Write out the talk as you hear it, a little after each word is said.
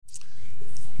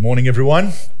Morning,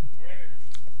 everyone.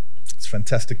 It's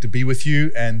fantastic to be with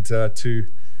you and to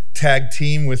tag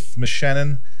team with Miss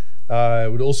Shannon. I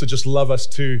would also just love us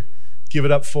to give it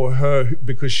up for her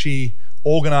because she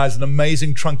organized an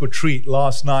amazing trunk or treat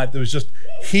last night. There was just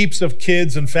heaps of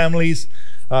kids and families.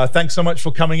 Thanks so much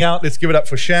for coming out. Let's give it up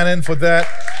for Shannon for that.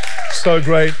 So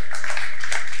great.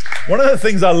 One of the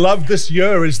things I love this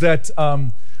year is that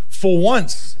for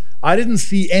once, I didn't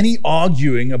see any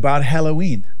arguing about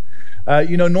Halloween.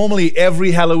 Normally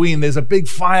every Halloween there's a big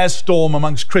firestorm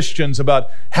amongst Christians about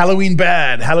Halloween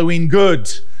bad, Halloween good.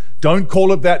 Don't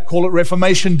call it that, call it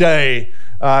Reformation Day,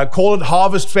 call it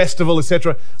Harvest Festival,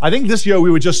 etc. I think this year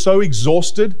we were just so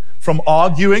exhausted from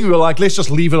arguing, we were like, let's just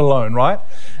leave it alone, right?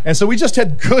 And so we just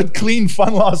had good, clean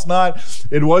fun last night.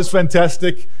 It was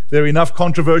fantastic. There were enough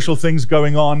controversial things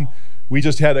going on. We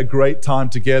just had a great time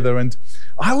together. And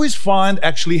I always find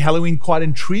actually Halloween quite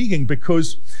intriguing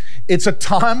because it's a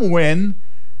time when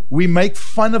we make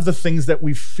fun of the things that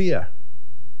we fear.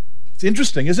 It's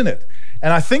interesting, isn't it?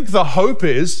 And I think the hope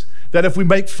is that if we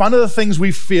make fun of the things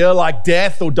we fear, like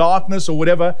death or darkness or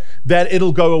whatever, that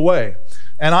it'll go away.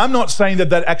 And I'm not saying that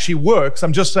that actually works.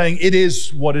 I'm just saying it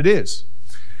is what it is.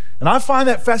 And I find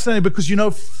that fascinating because,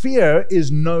 fear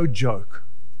is no joke.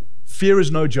 Fear is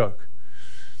no joke.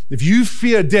 If you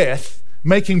fear death,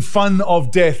 making fun of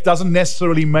death doesn't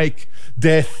necessarily make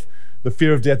the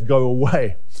fear of death go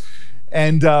away.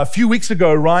 And a few weeks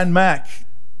ago, Ryan Mack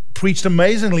preached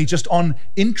amazingly just on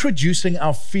introducing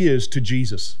our fears to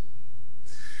Jesus.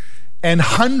 And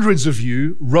hundreds of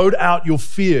you wrote out your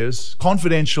fears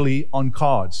confidentially on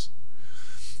cards.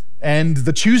 And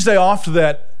the Tuesday after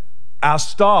that, our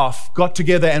staff got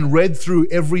together and read through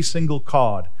every single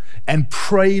card and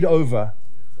prayed over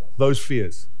those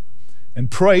fears and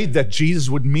prayed that Jesus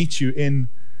would meet you in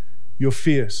your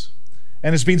fears.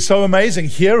 And it's been so amazing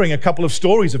hearing a couple of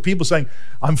stories of people saying,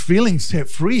 I'm feeling set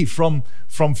free from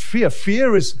fear.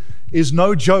 Fear is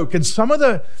no joke. And some of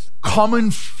the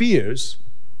common fears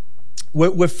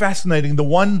were fascinating. The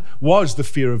one was the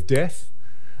fear of death.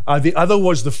 The other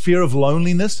was the fear of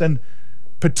loneliness. And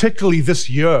particularly this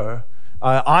year,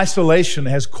 isolation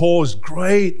has caused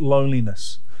great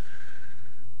loneliness.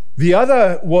 The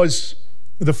other was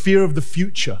the fear of the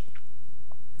future.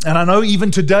 And I know even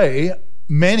today,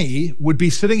 many would be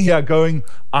sitting here going,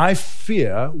 I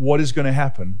fear what is going to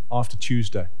happen after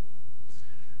Tuesday.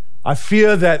 I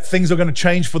fear that things are going to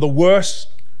change for the worse.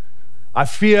 I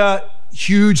fear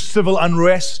huge civil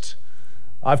unrest.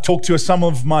 I've talked to some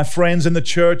of my friends in the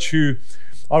church who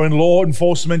are in law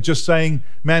enforcement just saying,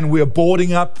 man, we are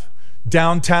boarding up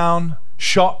downtown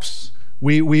shops.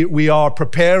 We are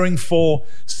preparing for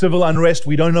civil unrest.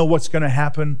 We don't know what's going to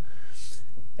happen.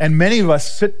 And many of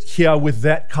us sit here with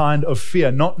that kind of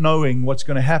fear, not knowing what's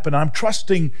going to happen. I'm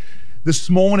trusting this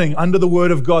morning under the Word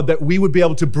of God that we would be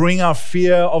able to bring our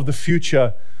fear of the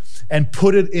future and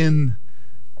put it in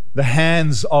the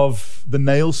hands of the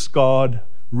nail-scarred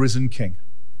risen King.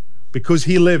 Because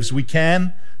He lives, we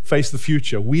can face the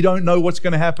future. We don't know what's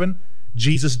going to happen.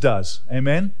 Jesus does.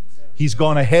 Amen? He's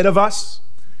gone ahead of us.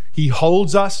 He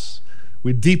holds us.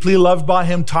 We're deeply loved by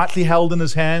Him, tightly held in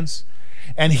His hands.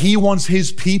 And He wants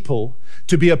His people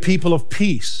to be a people of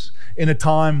peace in a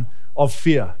time of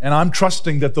fear. And I'm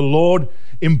trusting that the Lord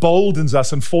emboldens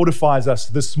us and fortifies us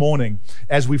this morning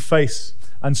as we face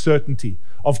uncertainty.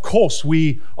 Of course,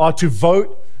 we are to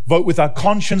vote with our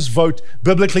conscience, vote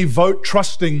biblically, vote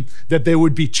trusting that there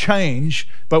would be change.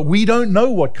 But we don't know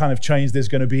what kind of change there's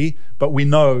going to be, but we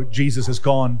know Jesus has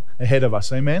gone ahead of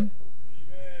us. Amen?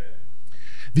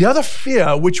 The other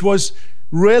fear, which was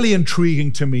really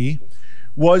intriguing to me,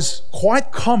 was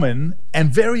quite common and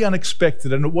very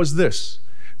unexpected, and it was this.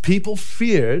 People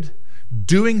feared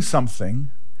doing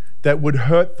something that would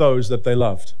hurt those that they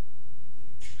loved.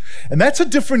 And that's a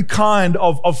different kind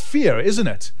of fear, isn't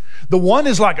it? The one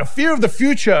is like a fear of the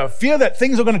future, fear that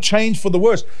things are going to change for the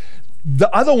worse. The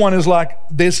other one is like,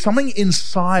 there's something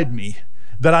inside me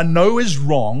that I know is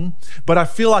wrong, but I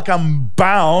feel like I'm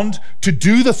bound to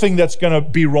do the thing that's going to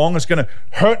be wrong. It's going to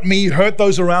hurt me, hurt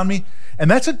those around me. And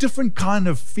that's a different kind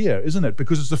of fear, isn't it?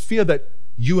 Because it's the fear that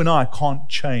you and I can't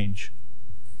change.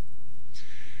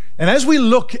 And as we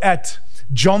look at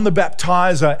John the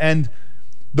Baptizer and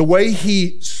the way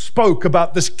he spoke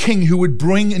about this king who would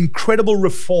bring incredible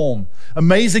reform,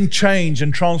 amazing change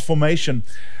and transformation,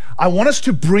 I want us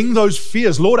to bring those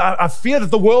fears. Lord, I fear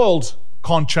that the world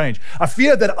can't change. I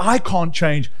fear that I can't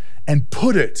change, and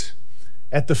put it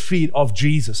at the feet of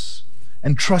Jesus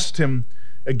and trust Him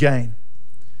again.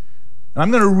 And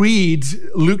I'm going to read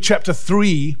Luke chapter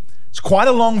 3, It's quite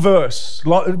a long verse,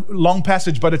 long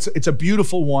passage, but it's a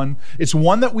beautiful one. It's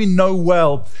one that we know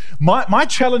well. My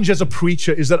challenge as a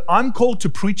preacher is that I'm called to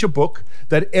preach a book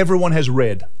that everyone has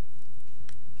read.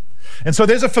 And so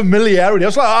there's a familiarity. I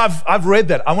was like, I've read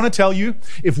that. I want to tell you,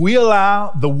 if we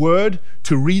allow the word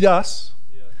to read us,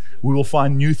 we will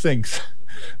find new things.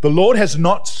 The Lord has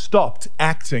not stopped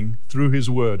acting through his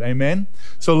word. Amen?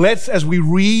 So let's, as we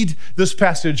read this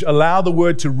passage, allow the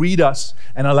word to read us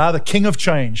and allow the King of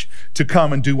Change to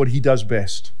come and do what he does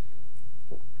best.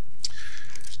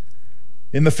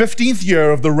 In the 15th year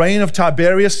of the reign of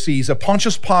Tiberius Caesar,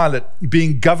 Pontius Pilate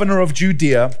being governor of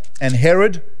Judea, and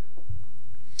Herod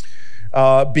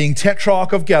being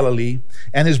tetrarch of Galilee,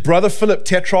 and his brother Philip,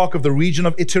 tetrarch of the region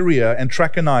of Iturea and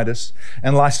Trachonitis,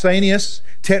 and Lysanias,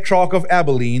 tetrarch of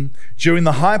Abilene, during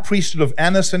the high priesthood of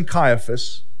Annas and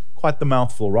Caiaphas, quite the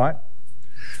mouthful, right?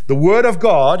 The word of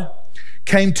God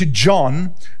came to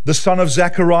John, the son of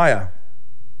Zechariah.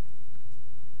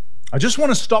 I just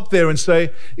want to stop there and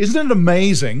say, isn't it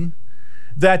amazing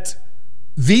that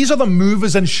these are the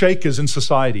movers and shakers in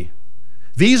society?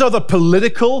 These are the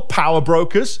political power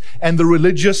brokers and the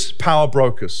religious power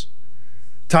brokers.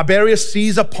 Tiberius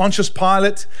Caesar, Pontius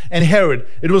Pilate, and Herod.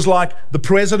 It was like the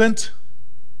president,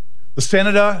 the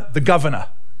senator, the governor.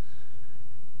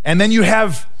 And then you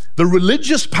have the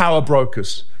religious power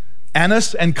brokers,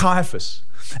 Annas and Caiaphas.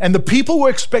 And the people were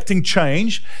expecting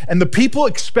change, and the people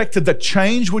expected that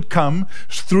change would come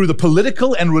through the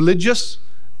political and religious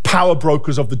power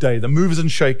brokers of the day, the movers and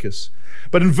shakers.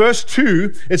 But in verse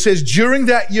 2, it says, during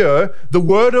that year, the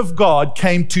word of God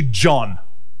came to John.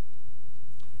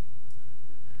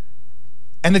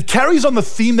 And it carries on the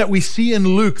theme that we see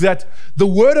in Luke, that the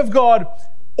word of God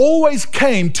always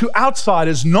came to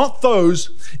outsiders, not those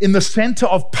in the center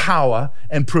of power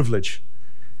and privilege.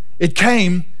 It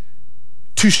came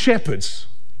to shepherds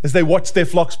as they watched their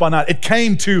flocks by night. It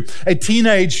came to a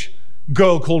teenage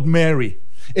girl called Mary.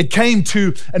 It came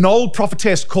to an old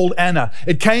prophetess called Anna.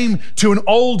 It came to an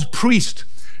old priest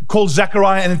called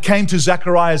Zechariah, and it came to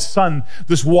Zechariah's son,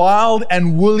 this wild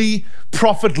and woolly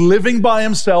prophet living by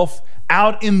himself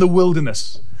out in the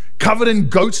wilderness, covered in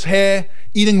goat's hair,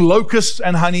 eating locusts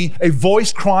and honey, a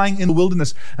voice crying in the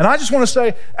wilderness. And I just want to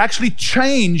say, actually,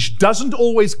 change doesn't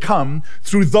always come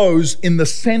through those in the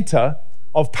center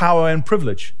of power and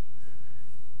privilege.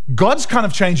 God's kind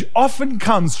of change often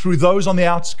comes through those on the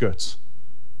outskirts,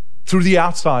 through the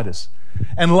outsiders.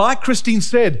 And like Christine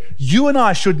said, you and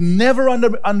I should never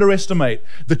underestimate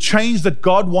the change that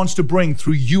God wants to bring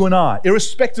through you and I,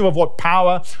 irrespective of what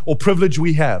power or privilege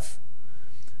we have.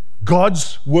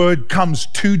 God's word comes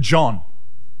to John.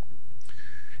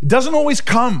 It doesn't always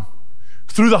come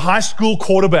through the high school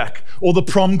quarterback or the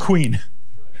prom queen.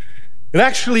 It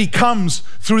actually comes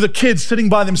through the kids sitting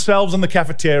by themselves in the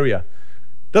cafeteria.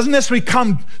 It doesn't necessarily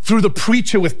come through the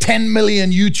preacher with 10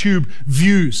 million YouTube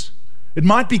views. It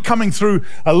might be coming through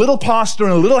a little pastor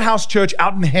in a little house church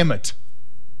out in Hemet.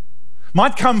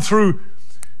 Might come through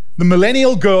the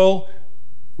millennial girl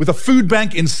with a food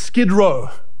bank in Skid Row.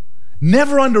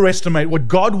 Never underestimate what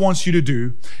God wants you to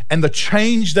do and the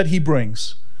change that he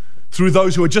brings through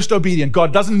those who are just obedient.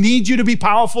 God doesn't need you to be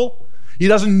powerful. He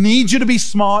doesn't need you to be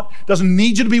smart, doesn't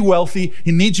need you to be wealthy.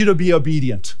 He needs you to be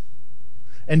obedient.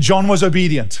 And John was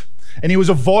obedient. And he was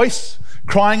a voice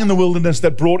crying in the wilderness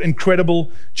that brought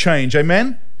incredible change.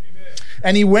 Amen?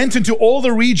 And he went into all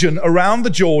the region around the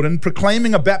Jordan,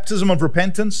 proclaiming a baptism of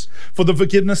repentance for the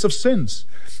forgiveness of sins.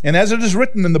 And as it is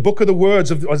written in the book of the words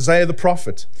of Isaiah the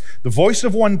prophet, the voice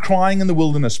of one crying in the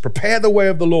wilderness, prepare the way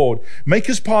of the Lord, make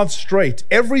his path straight.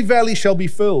 Every valley shall be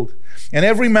filled, and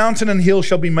every mountain and hill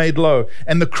shall be made low,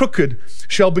 and the crooked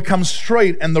shall become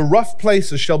straight, and the rough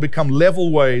places shall become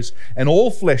level ways, and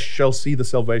all flesh shall see the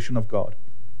salvation of God.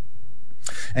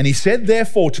 And he said,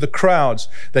 therefore, to the crowds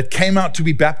that came out to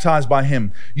be baptized by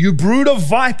him, you brood of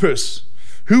vipers,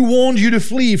 who warned you to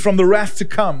flee from the wrath to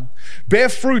come? Bear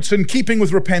fruits in keeping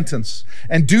with repentance,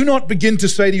 and do not begin to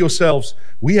say to yourselves,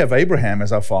 we have Abraham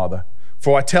as our father.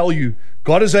 For I tell you,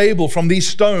 God is able from these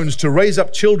stones to raise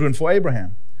up children for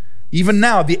Abraham. Even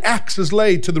now the axe is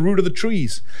laid to the root of the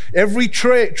trees. Every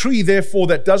tree, therefore,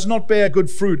 that does not bear good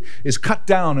fruit is cut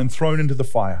down and thrown into the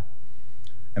fire.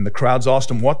 And the crowds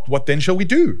asked him, what then shall we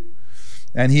do?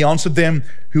 And he answered them,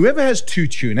 whoever has 2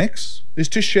 tunics is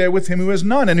to share with him who has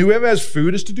none, and whoever has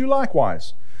food is to do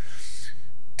likewise.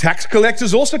 Tax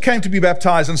collectors also came to be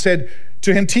baptized and said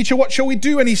to him, teacher, what shall we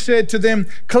do? And he said to them,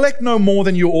 collect no more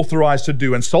than you're authorized to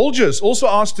do. And soldiers also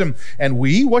asked him, and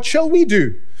we, what shall we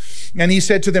do? And he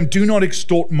said to them, do not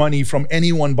extort money from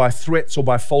anyone by threats or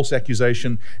by false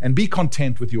accusation, and be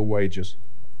content with your wages.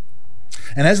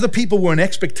 And as the people were in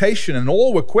expectation and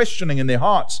all were questioning in their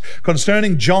hearts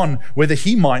concerning John whether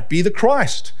he might be the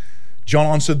Christ, John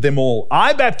answered them all,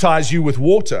 I baptize you with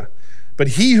water, but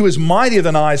he who is mightier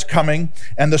than I is coming,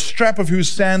 and the strap of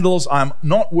whose sandals I am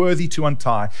not worthy to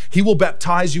untie. He will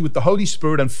baptize you with the Holy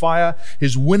Spirit and fire.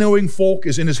 His winnowing fork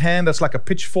is in his hand, that's like a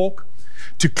pitchfork,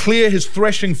 to clear his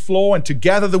threshing floor and to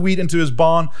gather the wheat into his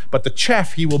barn, but the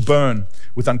chaff he will burn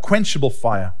with unquenchable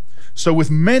fire. So with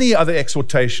many other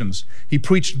exhortations, he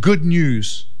preached good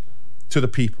news to the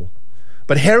people.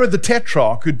 But Herod the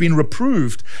Tetrarch, who'd been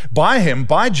reproved by him,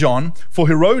 by John, for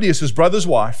Herodias, his brother's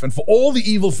wife, and for all the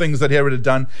evil things that Herod had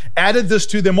done, added this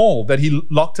to them all, that he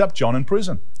locked up John in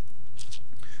prison.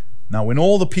 Now when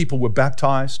all the people were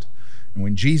baptized, and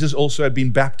when Jesus also had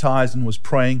been baptized and was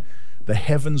praying, the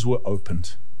heavens were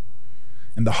opened,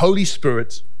 and the Holy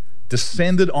Spirit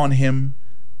descended on him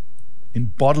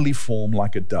in bodily form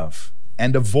like a dove.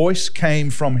 And a voice came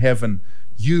from heaven,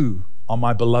 you are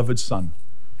my beloved Son.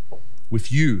 With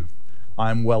you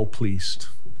I am well pleased.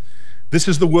 This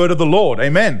is the word of the Lord.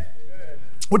 Amen.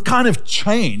 What kind of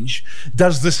change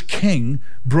does this king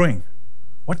bring?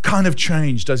 What kind of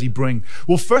change does he bring?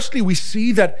 Well, firstly, we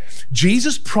see that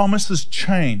Jesus promises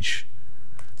change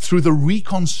through the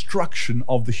reconstruction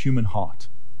of the human heart.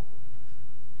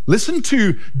 Listen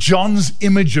to John's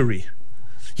imagery.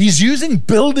 He's using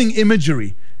building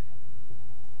imagery.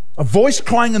 A voice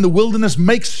crying in the wilderness,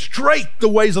 make straight the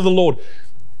ways of the Lord.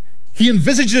 He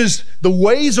envisages the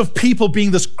ways of people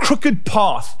being this crooked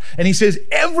path. And he says,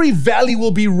 every valley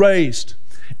will be raised.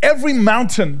 Every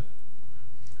mountain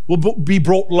will be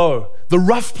brought low. The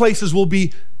rough places will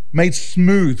be made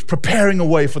smooth, preparing a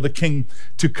way for the king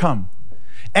to come.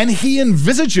 And he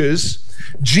envisages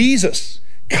Jesus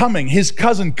coming, his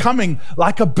cousin coming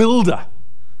like a builder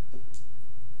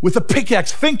with a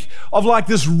pickaxe. Think of like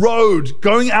this road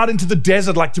going out into the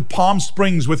desert, like to Palm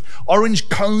Springs, with orange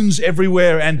cones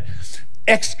everywhere and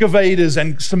excavators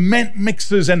and cement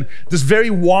mixers and this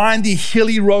very windy,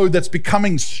 hilly road that's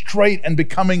becoming straight and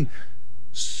becoming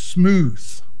smooth.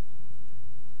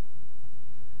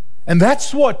 And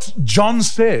that's what John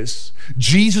says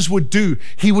Jesus would do.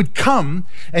 He would come,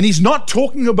 and he's not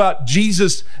talking about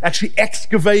Jesus actually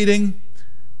excavating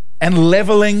and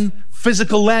leveling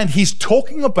physical land. He's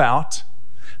talking about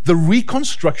the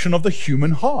reconstruction of the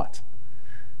human heart.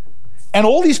 And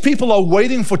all these people are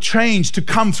waiting for change to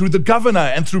come through the governor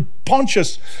and through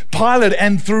Pontius Pilate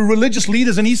and through religious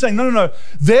leaders. And he's saying, no.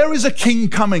 There is a king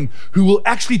coming who will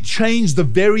actually change the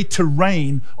very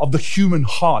terrain of the human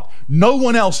heart. No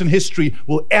one else in history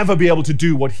will ever be able to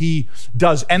do what he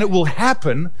does. And it will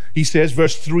happen, he says,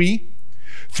 verse 3,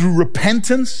 through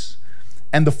repentance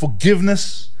and the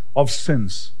forgiveness of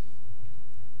sins.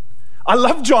 I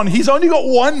love John. He's only got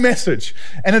one message,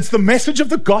 and it's the message of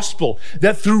the gospel,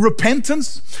 that through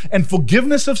repentance and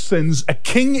forgiveness of sins, a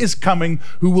king is coming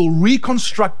who will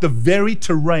reconstruct the very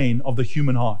terrain of the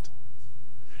human heart.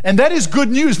 And that is good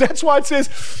news. That's why it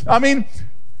says,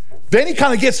 then he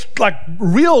kind of gets like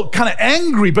real kind of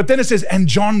angry, but then it says, and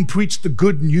John preached the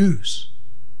good news.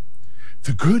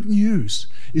 The good news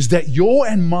is that your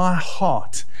and my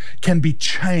heart can be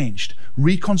changed,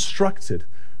 reconstructed,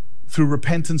 through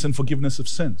repentance and forgiveness of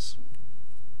sins.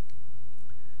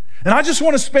 And I just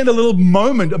want to spend a little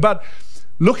moment about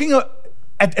looking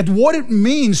at what it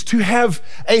means to have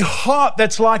a heart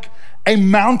that's like a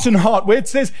mountain heart, where it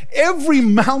says every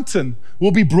mountain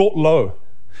will be brought low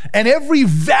and every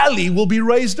valley will be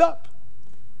raised up.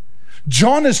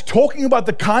 John is talking about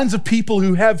the kinds of people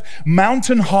who have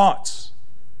mountain hearts.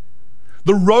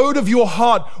 The road of your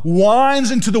heart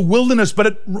winds into the wilderness, but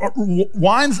it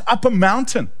winds up a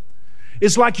mountain.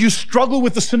 It's like you struggle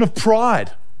with the sin of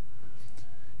pride.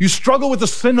 You struggle with the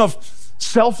sin of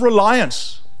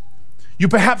self-reliance. You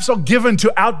perhaps are given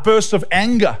to outbursts of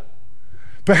anger.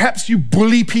 Perhaps you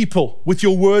bully people with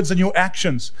your words and your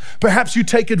actions. Perhaps you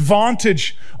take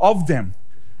advantage of them.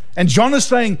 And John is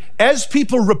saying, as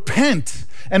people repent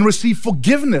and receive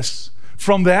forgiveness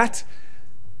from that,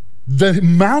 the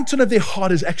mountain of their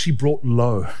heart is actually brought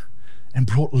low and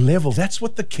brought level. That's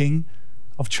what the King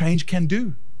of Change can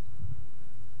do.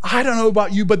 I don't know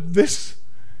about you, but this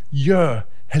year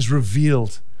has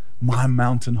revealed my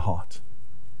mountain heart.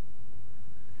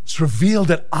 It's revealed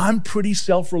that I'm pretty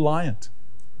self-reliant,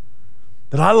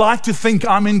 that I like to think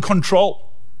I'm in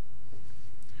control.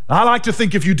 I like to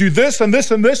think if you do this and this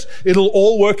and this, it'll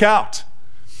all work out.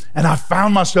 And I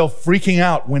found myself freaking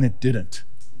out when it didn't.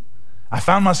 I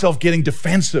found myself getting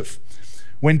defensive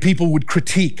when people would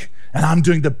critique, and I'm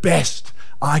doing the best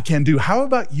I can do. How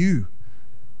about you?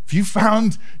 Have you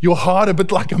found your heart a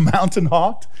bit like a mountain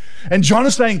heart? And John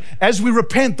is saying, as we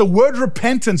repent, the word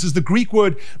repentance is the Greek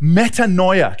word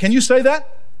metanoia. Can you say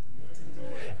that?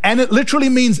 And it literally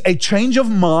means a change of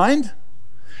mind,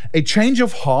 a change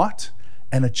of heart,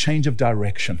 and a change of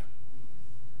direction.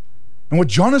 And what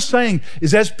John is saying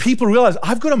is, as people realize,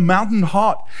 I've got a mountain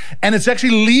heart, and it's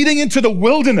actually leading into the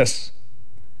wilderness,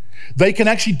 they can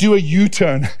actually do a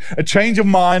U-turn, a change of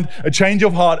mind, a change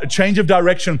of heart, a change of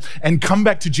direction, and come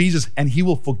back to Jesus, and he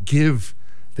will forgive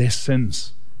their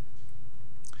sins.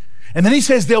 And then he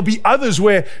says there'll be others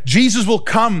where Jesus will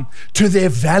come to their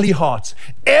valley hearts.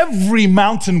 Every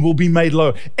mountain will be made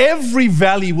low. Every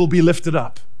valley will be lifted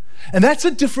up. And that's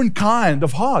a different kind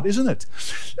of heart, isn't it?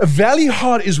 A valley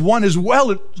heart is one as well.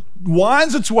 It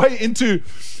winds its way into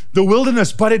the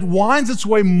wilderness, but it winds its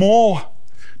way more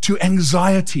to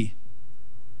anxiety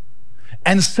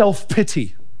and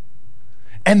self-pity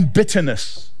and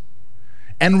bitterness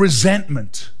and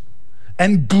resentment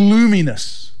and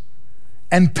gloominess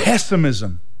and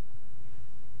pessimism.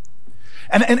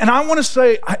 And I want to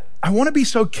say, I want to be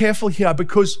so careful here,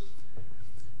 because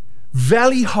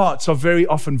valley hearts are very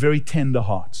often very tender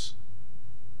hearts.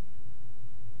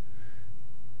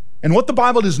 And what the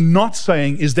Bible is not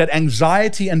saying is that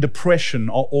anxiety and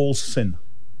depression are all sin.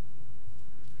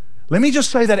 Let me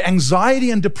just say that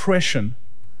anxiety and depression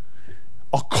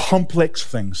are complex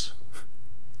things.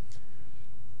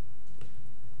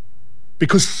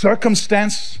 Because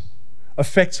circumstance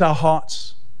affects our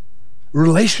hearts,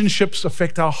 relationships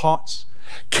affect our hearts,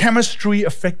 chemistry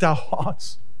affect our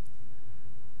hearts.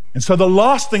 And so the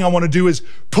last thing I want to do is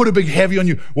put a big heavy on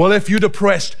you. Well, if you're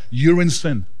depressed, you're in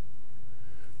sin.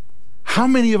 How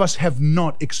many of us have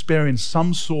not experienced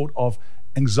some sort of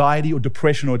anxiety or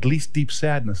depression, or at least deep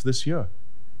sadness this year?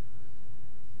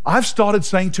 I've started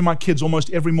saying to my kids almost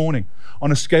every morning,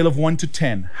 on a scale of 1 to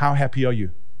 10, how happy are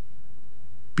you?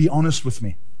 Be honest with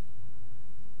me.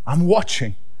 I'm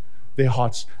watching their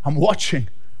hearts. I'm watching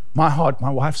my heart, my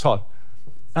wife's heart.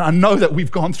 And I know that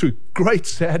we've gone through great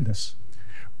sadness.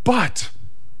 But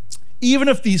even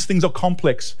if these things are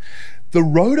complex, the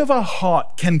road of our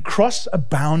heart can cross a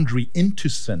boundary into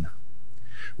sin,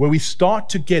 where we start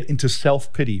to get into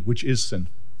self-pity, which is sin,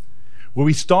 where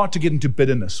we start to get into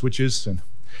bitterness, which is sin,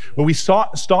 where we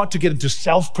start to get into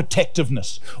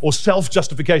self-protectiveness or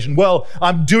self-justification. Well,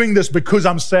 I'm doing this because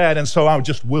I'm sad, and so I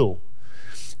just will.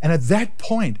 And at that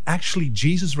point, actually,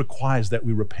 Jesus requires that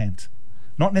we repent,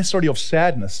 not necessarily of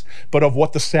sadness, but of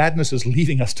what the sadness is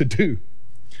leading us to do.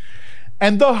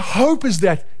 And the hope is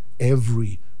that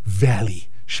every valley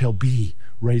shall be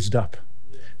raised up.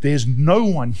 There's no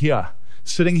one here,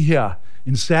 sitting here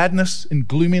in sadness, in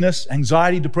gloominess,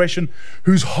 anxiety, depression,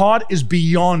 whose heart is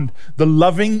beyond the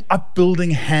loving,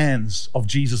 upbuilding hands of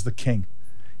Jesus the King.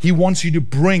 He wants you to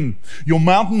bring your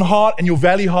mountain heart and your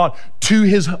valley heart to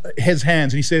his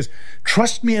hands. And he says,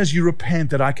 trust me as you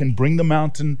repent, that I can bring the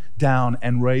mountain down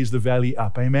and raise the valley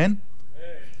up. Amen?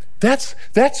 That's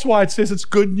why it says it's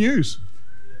good news.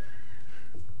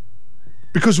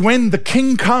 Because when the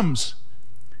King comes,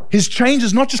 his change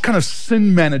is not just kind of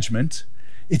sin management,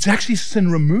 it's actually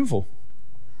sin removal.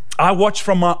 I watch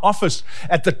from my office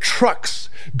at the trucks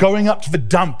going up to the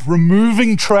dump,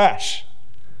 removing trash.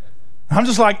 I'm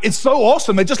just like, it's so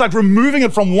awesome. They're just like removing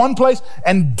it from one place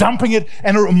and dumping it.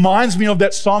 And it reminds me of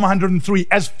that Psalm 103.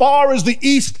 As far as the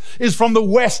east is from the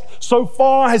west, so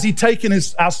far has he taken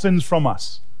our sins from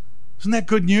us. Isn't that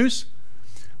good news?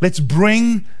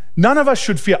 None of us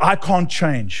should fear, I can't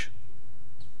change.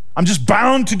 I'm just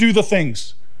bound to do the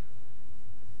things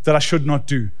that I should not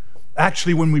do.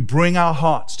 Actually, when we bring our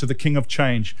hearts to the King of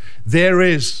Change, there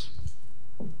is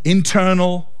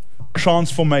internal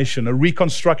transformation, a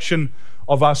reconstruction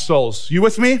of our souls. You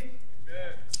with me? Amen.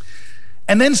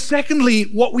 And then secondly,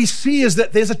 what we see is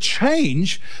that there's a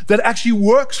change that actually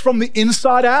works from the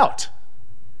inside out.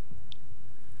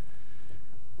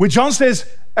 Where John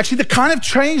says, actually the kind of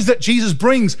change that Jesus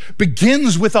brings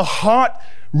begins with a heart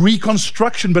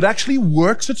reconstruction, but actually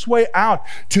works its way out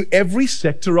to every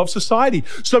sector of society.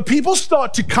 So people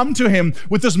start to come to him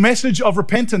with this message of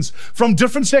repentance from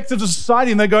different sectors of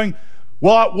society, and they're going,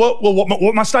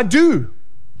 what must I do?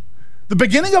 The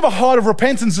beginning of a heart of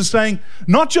repentance is saying,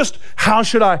 not just how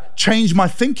should I change my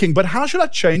thinking, but how should I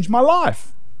change my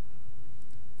life?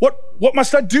 What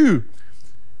must I do?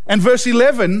 And verse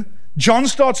 11, John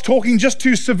starts talking just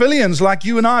to civilians like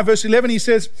you and I. Verse 11, he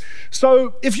says,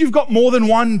 so if you've got more than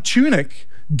one tunic,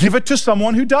 give it to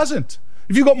someone who doesn't.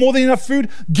 If you've got more than enough food,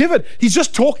 give it. He's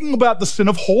just talking about the sin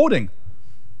of hoarding.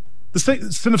 The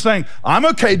sin of saying, I'm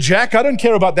okay, Jack, I don't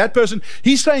care about that person.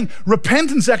 He's saying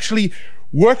repentance actually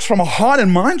works from a heart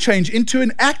and mind change into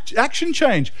an action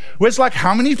change, where it's like,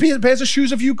 how many pairs of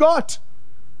shoes have you got?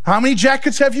 How many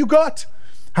jackets have you got?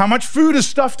 How much food is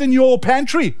stuffed in your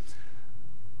pantry?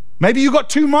 Maybe you got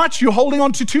too much, you're holding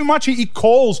on to too much. He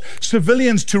calls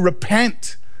civilians to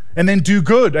repent and then do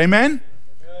good, amen?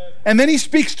 And then he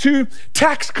speaks to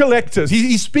tax collectors.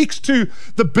 He speaks to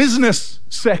the business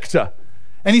sector.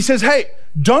 And he says, hey,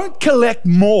 don't collect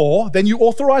more than you're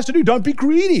authorized to do. Don't be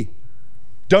greedy.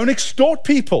 Don't extort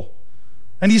people.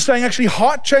 And he's saying actually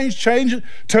heart change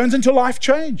turns into life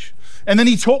change. And then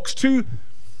he talks to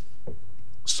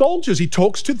soldiers. He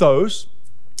talks to those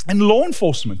in law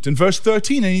enforcement in verse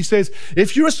 13. And he says,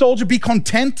 if you're a soldier, be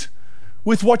content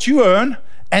with what you earn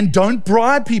and don't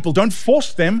bribe people. Don't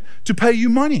force them to pay you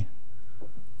money.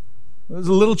 There's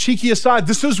a little cheeky aside.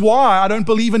 This is why I don't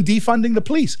believe in defunding the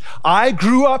police. I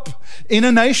grew up in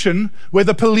a nation where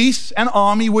the police and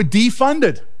army were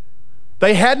defunded.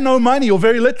 They had no money or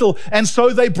very little, and so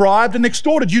they bribed and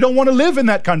extorted. You don't want to live in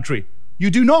that country. You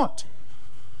do not.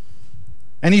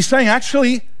 And he's saying,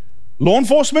 actually, law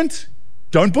enforcement,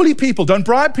 don't bully people, don't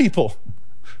bribe people.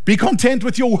 Be content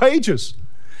with your wages.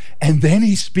 And then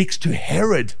he speaks to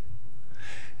Herod.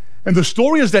 And the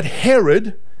story is that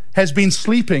Herod has been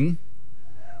sleeping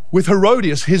with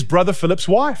Herodias, his brother Philip's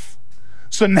wife.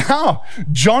 So now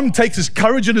John takes his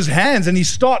courage in his hands and he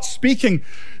starts speaking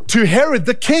to Herod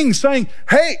the king, saying,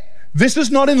 hey, this is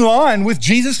not in line with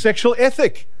Jesus' sexual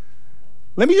ethic.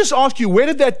 Let me just ask you, where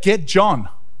did that get John?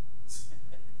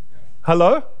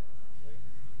 Hello?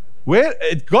 Where?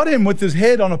 It got him with his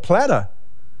head on a platter.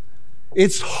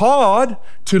 It's hard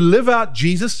to live out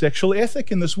Jesus' sexual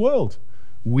ethic in this world.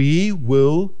 We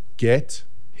will get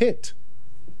hit.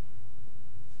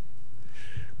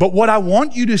 But what I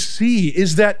want you to see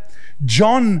is that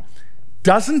John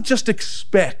doesn't just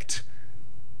expect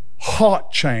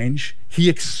heart change, he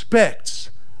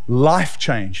expects life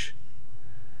change.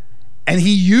 And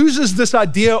he uses this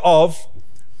idea of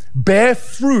bear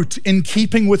fruit in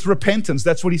keeping with repentance.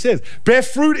 That's what he says. Bear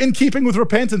fruit in keeping with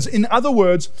repentance. In other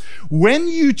words, when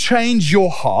you change your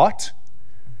heart,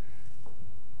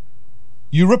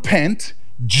 you repent,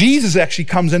 Jesus actually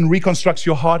comes and reconstructs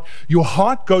your heart. Your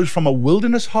heart goes from a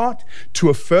wilderness heart to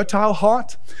a fertile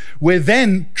heart, where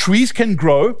then trees can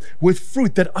grow with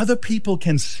fruit that other people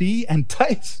can see and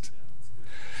taste.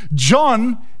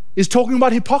 John is talking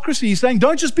about hypocrisy. He's saying,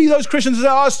 don't just be those Christians who say,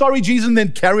 oh, sorry, Jesus, and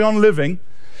then carry on living.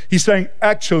 He's saying,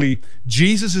 actually,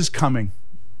 Jesus is coming.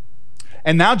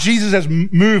 And now Jesus has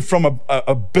moved from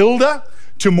a builder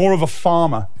to more of a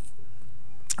farmer.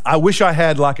 I wish I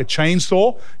had like a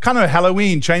chainsaw, kind of a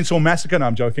Halloween chainsaw massacre. No,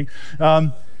 I'm joking.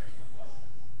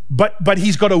 But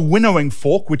he's got a winnowing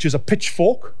fork, which is a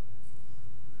pitchfork.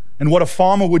 And what a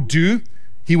farmer would do,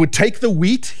 he would take the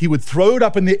wheat, he would throw it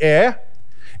up in the air,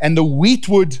 and the wheat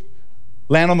would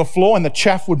land on the floor and the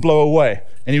chaff would blow away.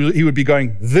 And he would be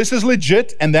going, this is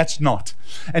legit and that's not.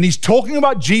 And he's talking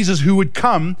about Jesus who would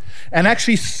come and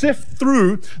actually sift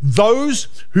through those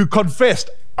who confessed,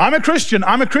 I'm a Christian.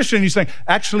 And he's saying,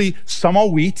 actually, some are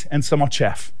wheat and some are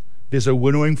chaff. There's a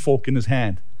winnowing fork in his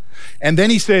hand. And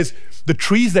then he says, the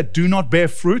trees that do not bear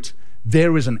fruit,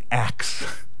 there is an axe.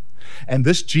 And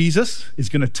this Jesus is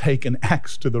going to take an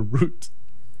axe to the root.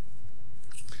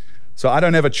 So I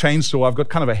don't have a chainsaw. I've got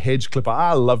kind of a hedge clipper.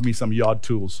 I love me some yard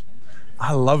tools.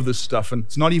 I love this stuff. And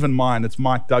it's not even mine. It's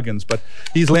Mike Duggan's. But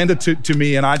he's lent it to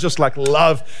me. And I just like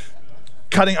love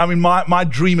cutting. I mean, my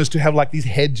dream is to have like these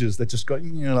hedges that just go,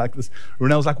 like this.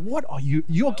 Renelle's like, what are you?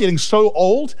 You're getting so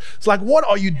old. It's like, what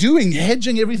are you doing?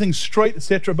 Hedging everything straight,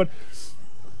 etc. But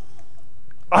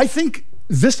I think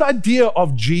this idea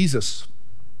of Jesus,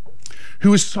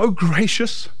 who is so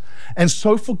gracious and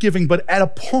so forgiving, but at a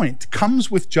point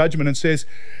comes with judgment and says,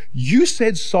 you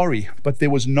said sorry, but there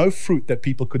was no fruit that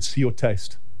people could see or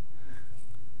taste.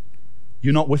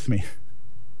 You're not with me.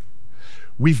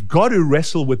 We've got to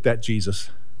wrestle with that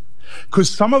Jesus, because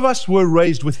some of us were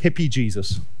raised with hippie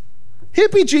Jesus.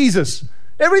 Hippie Jesus,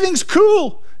 everything's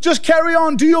cool. Just carry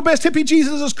on, do your best. Hippie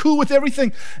Jesus is cool with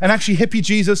everything. And actually, hippie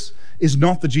Jesus is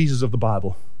not the Jesus of the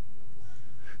Bible.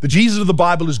 The Jesus of the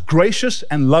Bible is gracious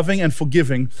and loving and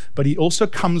forgiving, but he also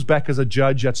comes back as a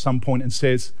judge at some point and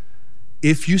says,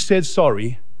 if you said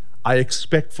sorry, I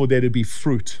expect for there to be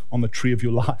fruit on the tree of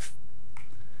your life.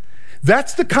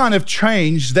 That's the kind of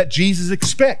change that Jesus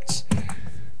expects,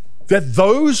 that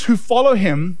those who follow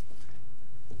him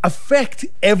affect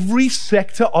every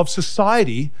sector of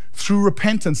society through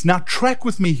repentance. Now, track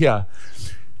with me here.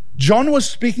 John was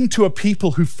speaking to a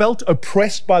people who felt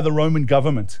oppressed by the Roman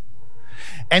government.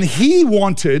 And he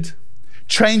wanted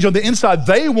change on the inside.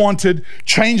 They wanted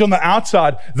change on the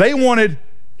outside. They wanted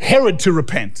Herod to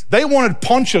repent. They wanted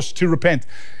Pontius to repent.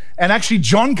 And actually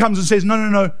John comes and says,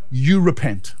 no, you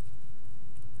repent.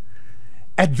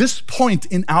 At this point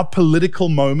in our political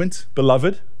moment,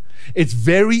 beloved, it's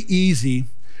very easy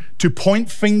to point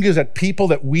fingers at people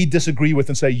that we disagree with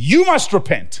and say, you must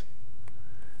repent.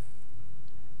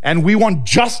 And we want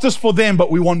justice for them,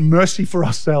 but we want mercy for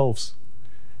ourselves.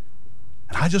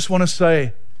 And I just want to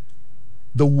say,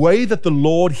 the way that the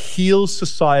Lord heals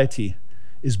society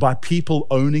is by people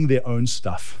owning their own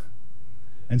stuff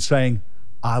and saying,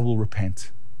 I will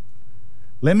repent.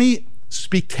 Let me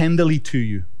speak tenderly to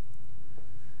you.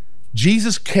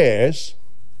 Jesus cares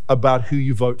about who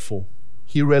you vote for.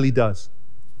 He really does.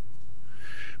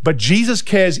 But Jesus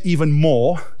cares even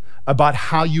more about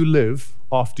how you live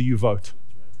after you vote.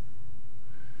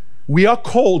 We are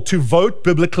called to vote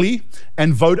biblically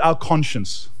and vote our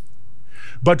conscience.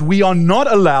 But we are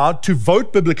not allowed to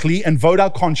vote biblically and vote our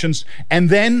conscience and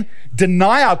then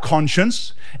deny our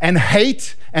conscience and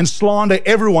hate and slander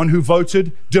everyone who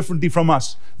voted differently from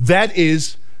us. That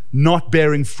is not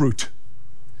bearing fruit.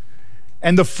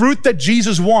 And the fruit that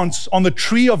Jesus wants on the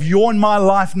tree of your and my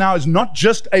life now is not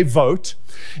just a vote,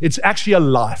 it's actually a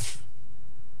life.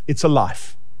 It's a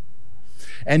life.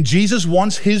 And Jesus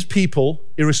wants his people,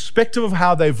 irrespective of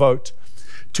how they vote,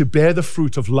 to bear the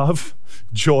fruit of love,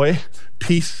 joy,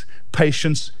 peace,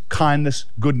 patience, kindness,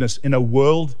 goodness in a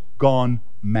world gone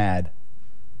mad.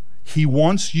 He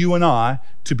wants you and I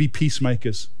to be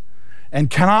peacemakers. And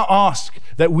can I ask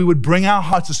that we would bring our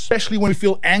hearts, especially when we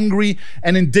feel angry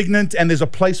and indignant, and there's a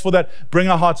place for that, bring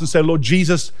our hearts and say, Lord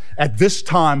Jesus, at this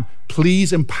time,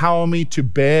 please empower me to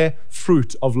bear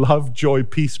fruit of love, joy,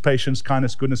 peace, patience,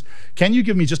 kindness, goodness. Can you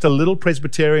give me just a little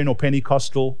Presbyterian or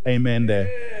Pentecostal amen there?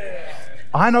 Yeah.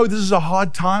 I know this is a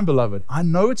hard time, beloved. I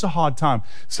know it's a hard time.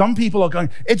 Some people are going,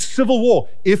 it's civil war.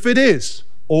 If it is,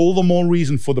 all the more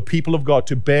reason for the people of God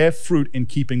to bear fruit in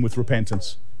keeping with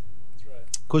repentance.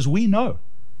 Because we know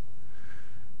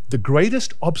the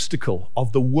greatest obstacle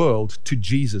of the world to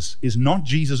Jesus is not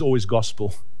Jesus or his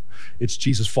gospel. It's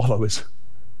Jesus followers.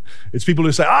 It's people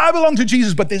who say, I belong to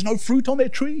Jesus, but there's no fruit on their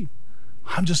tree.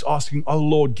 I'm just asking, oh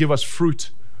Lord, give us fruit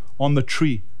on the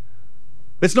tree.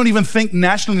 Let's not even think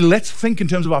nationally. Let's think in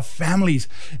terms of our families,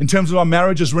 in terms of our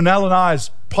marriages. Renelle and I, as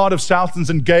part of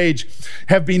Southlands Engage,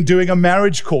 have been doing a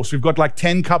marriage course. We've got like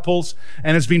 10 couples,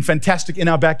 and it's been fantastic in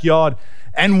our backyard.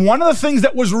 And one of the things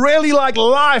that was really like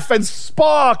life and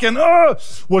spark and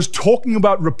was talking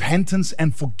about repentance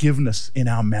and forgiveness in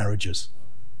our marriages.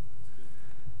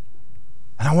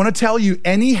 And I want to tell you,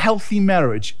 any healthy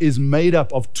marriage is made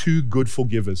up of two good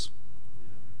forgivers.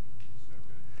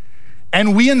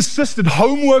 And we insisted,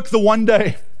 homework the one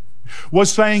day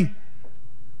was saying,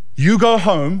 you go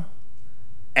home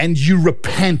and you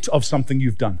repent of something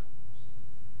you've done.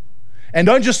 And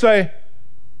don't just say,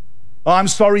 oh, I'm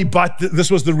sorry, but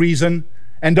this was the reason.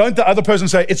 And don't the other person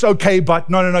say, it's okay, but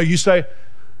no. You say,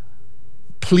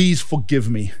 please forgive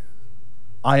me.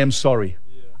 I am sorry.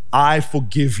 I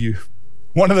forgive you.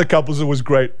 One of the couples that was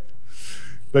great.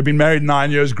 They've been married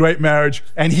 9 years, great marriage.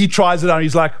 And he tries it out.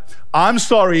 He's like, I'm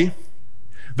sorry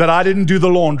that I didn't do the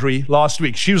laundry last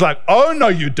week. She was like, oh, no,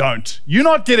 you don't. You're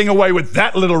not getting away with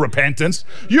that little repentance.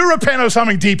 You repent of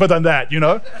something deeper than that, you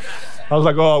know? I was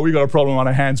like, oh, we got a problem on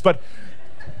our hands. But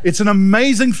it's an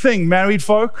amazing thing, married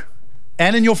folk,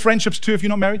 and in your friendships too, if you're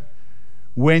not married,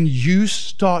 when you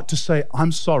start to say,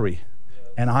 I'm sorry,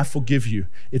 and I forgive you.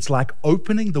 It's like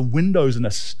opening the windows in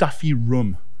a stuffy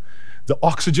room. The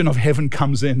oxygen of heaven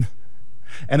comes in,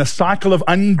 and a cycle of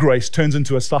ungrace turns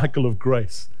into a cycle of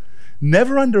grace.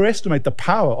 Never underestimate the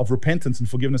power of repentance and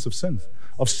forgiveness of sins,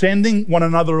 of sending one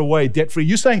another away debt-free.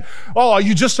 You're saying, oh, are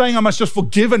you just saying I must just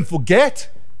forgive and forget?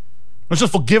 Let's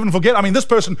just forgive and forget. I mean, this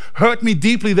person hurt me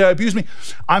deeply, they abused me.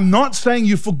 I'm not saying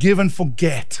you forgive and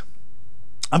forget.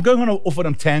 I'm going off on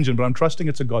a tangent, but I'm trusting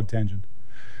it's a God tangent.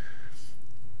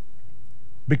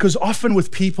 Because often with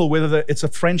people, whether it's a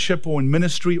friendship or in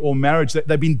ministry or marriage,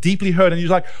 they've been deeply hurt, and you're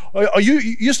like,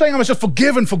 you're saying I must just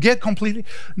forgive and forget completely?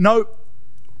 No.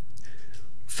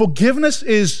 Forgiveness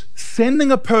is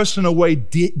sending a person away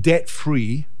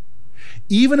debt-free,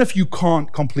 even if you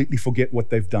can't completely forget what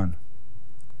they've done.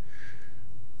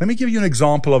 Let me give you an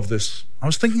example of this. I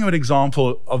was thinking of an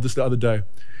example of this the other day.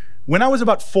 When I was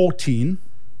about 14,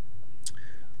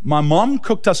 my mom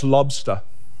cooked us lobster.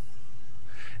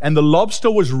 And the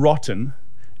lobster was rotten,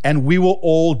 and we were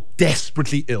all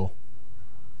desperately ill.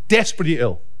 Desperately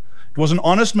ill. It was an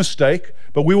honest mistake,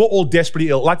 but we were all desperately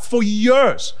ill. Like for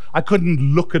years, I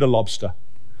couldn't look at a lobster.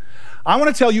 I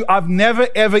want to tell you, I've never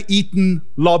ever eaten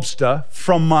lobster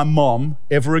from my mom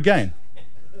ever again.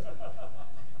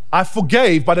 I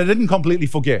forgave, but I didn't completely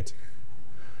forget.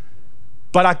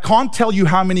 But I can't tell you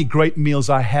how many great meals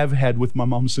I have had with my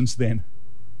mom since then.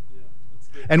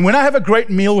 And when I have a great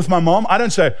meal with my mom, I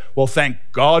don't say, well, thank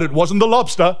God it wasn't the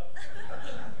lobster.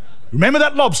 Remember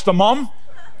that lobster, Mom?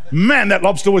 Man, that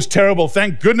lobster was terrible.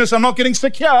 Thank goodness I'm not getting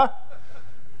sick here.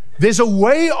 There's a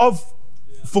way of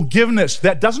forgiveness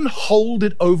that doesn't hold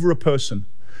it over a person.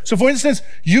 So for instance,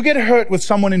 you get hurt with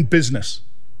someone in business.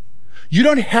 You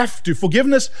don't have to.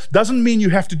 Forgiveness doesn't mean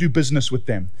you have to do business with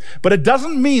them. But it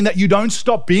doesn't mean that you don't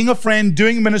stop being a friend,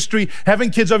 doing ministry,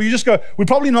 having kids over. You just go, we're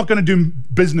probably not going to do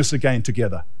business again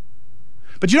together.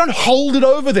 But you don't hold it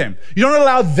over them. You don't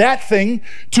allow that thing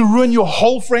to ruin your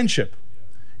whole friendship.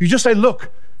 You just say,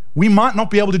 look, we might not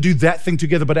be able to do that thing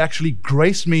together, but actually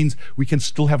grace means we can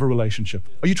still have a relationship.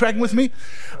 Are you tracking with me?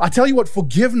 I tell you what,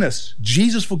 forgiveness,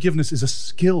 Jesus' forgiveness is a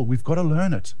skill. We've got to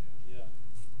learn it.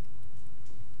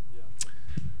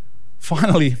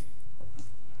 Finally,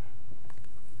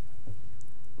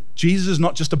 Jesus is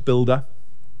not just a builder.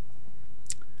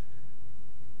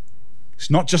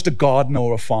 He's not just a gardener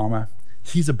or a farmer.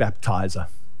 He's a baptizer.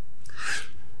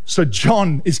 So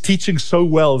John is teaching so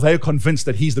well, they're convinced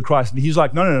that he's the Christ. And he's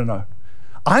like, no.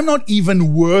 I'm not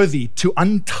even worthy to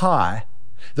untie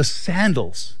the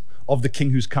sandals of the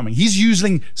king who's coming. He's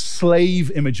using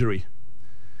slave imagery.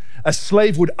 A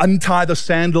slave would untie the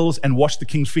sandals and wash the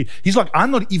king's feet. He's like,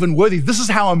 I'm not even worthy. This is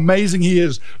how amazing he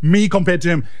is, me compared to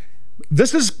him.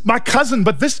 This is my cousin,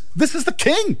 but this is the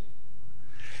king.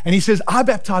 And he says, I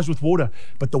baptize with water,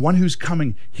 but the one who's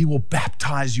coming, he will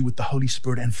baptize you with the Holy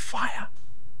Spirit and fire.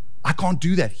 I can't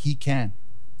do that. He can.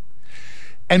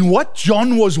 And what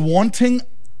John was wanting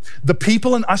the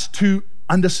people and us to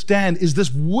understand is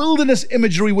this wilderness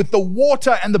imagery with the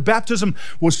water and the baptism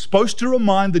was supposed to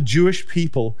remind the Jewish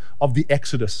people of the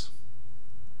Exodus,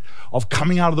 of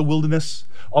coming out of the wilderness,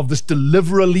 of this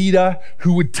deliverer leader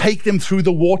who would take them through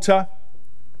the water.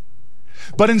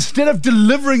 But instead of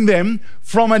delivering them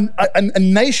from a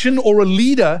nation or a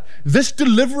leader, this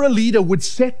deliverer leader would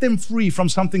set them free from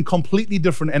something completely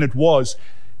different, and it was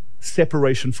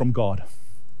separation from God.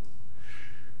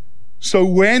 So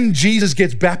when Jesus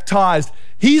gets baptized,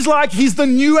 he's the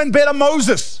new and better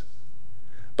Moses.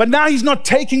 But now he's not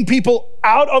taking people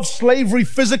out of slavery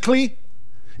physically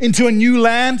into a new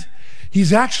land.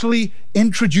 He's actually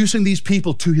introducing these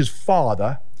people to his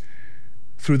Father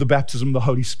through the baptism of the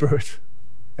Holy Spirit.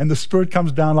 And the Spirit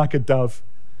comes down like a dove.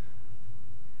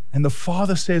 And the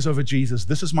Father says over Jesus,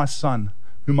 this is my Son,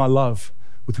 whom I love,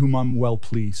 with whom I'm well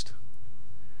pleased.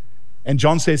 And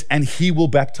John says, and he will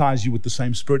baptize you with the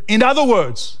same Spirit. In other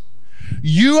words,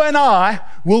 you and I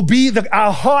will be,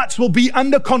 our hearts will be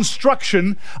under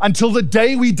construction until the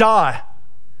day we die.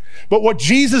 But what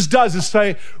Jesus does is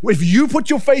say, if you put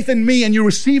your faith in me and you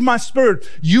receive my Spirit,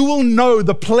 you will know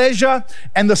the pleasure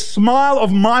and the smile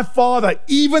of my Father,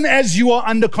 even as you are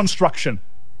under construction.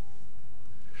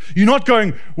 You're not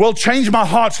going, well, change my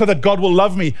heart so that God will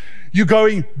love me. You're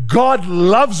going, God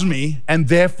loves me, and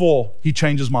therefore he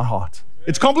changes my heart.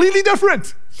 It's completely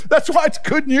different. That's why it's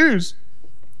good news.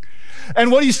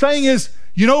 And what he's saying is,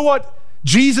 you know what?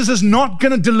 Jesus is not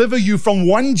going to deliver you from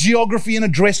one geography and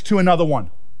address to another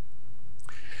one.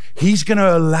 He's going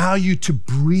to allow you to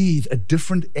breathe a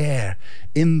different air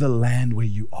in the land where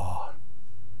you are.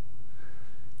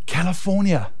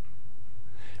 California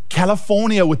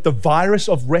with the virus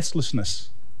of restlessness.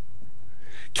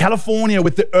 California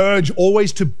with the urge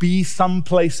always to be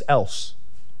someplace else.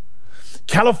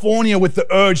 California with the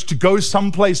urge to go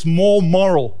someplace more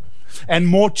moral and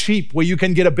more cheap, where you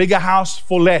can get a bigger house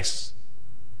for less.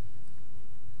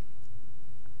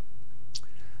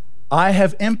 I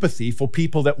have empathy for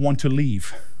people that want to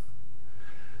leave.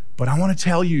 But I want to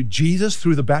tell you, Jesus,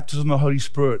 through the baptism of the Holy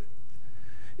Spirit,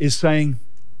 is saying,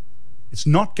 it's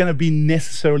not going to be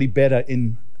necessarily better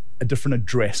in a different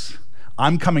address.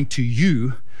 I'm coming to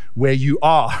you where you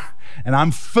are, and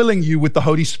I'm filling you with the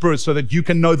Holy Spirit so that you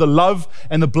can know the love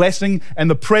and the blessing and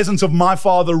the presence of my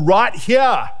Father right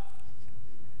here.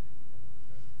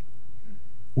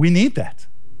 We need that.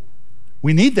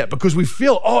 We need that because we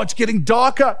feel, oh, it's getting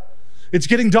darker. It's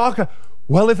getting darker.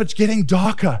 Well, if it's getting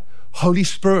darker, Holy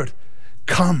Spirit,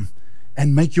 come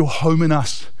and make your home in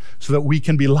us so that we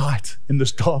can be light in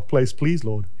this dark place. Please,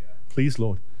 Lord. Please,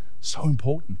 Lord. So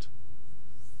important.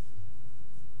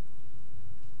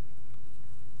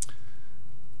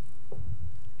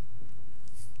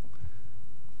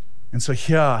 And so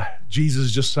here, Jesus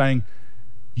is just saying,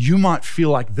 you might feel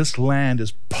like this land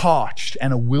is parched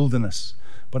and a wilderness,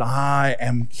 but I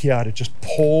am here to just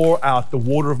pour out the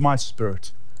water of my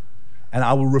Spirit, and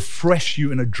I will refresh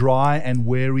you in a dry and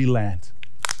weary land.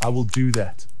 I will do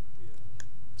that.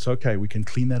 It's okay, we can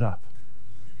clean that up.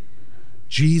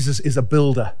 Jesus is a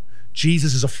builder.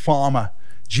 Jesus is a farmer.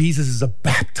 Jesus is a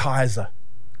baptizer.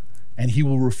 And he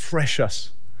will refresh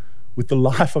us with the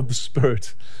life of the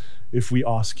Spirit if we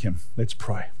ask him. Let's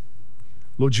pray.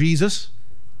 Lord Jesus,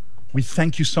 we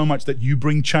thank you so much that you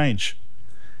bring change.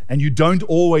 And you don't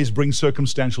always bring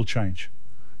circumstantial change.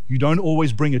 You don't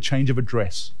always bring a change of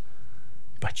address,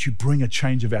 but you bring a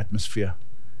change of atmosphere.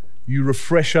 You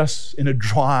refresh us in a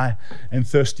dry and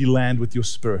thirsty land with your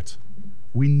Spirit.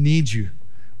 We need you.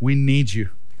 We need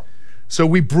you. So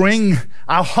we bring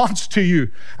our hearts to you,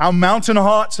 our mountain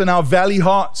hearts and our valley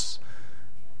hearts.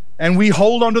 And we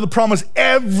hold on to the promise,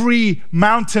 every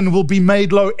mountain will be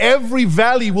made low, every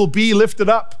valley will be lifted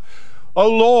up. Oh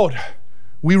Lord,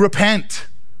 we repent.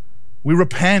 We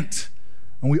repent,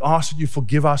 and we ask that you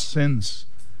forgive our sins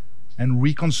and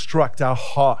reconstruct our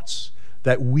hearts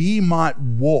that we might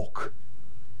walk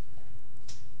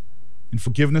in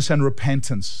forgiveness and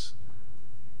repentance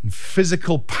in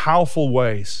physical, powerful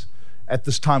ways at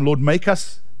this time. Lord, make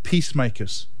us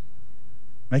peacemakers.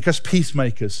 Make us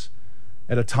peacemakers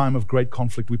at a time of great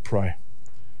conflict, we pray.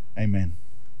 Amen.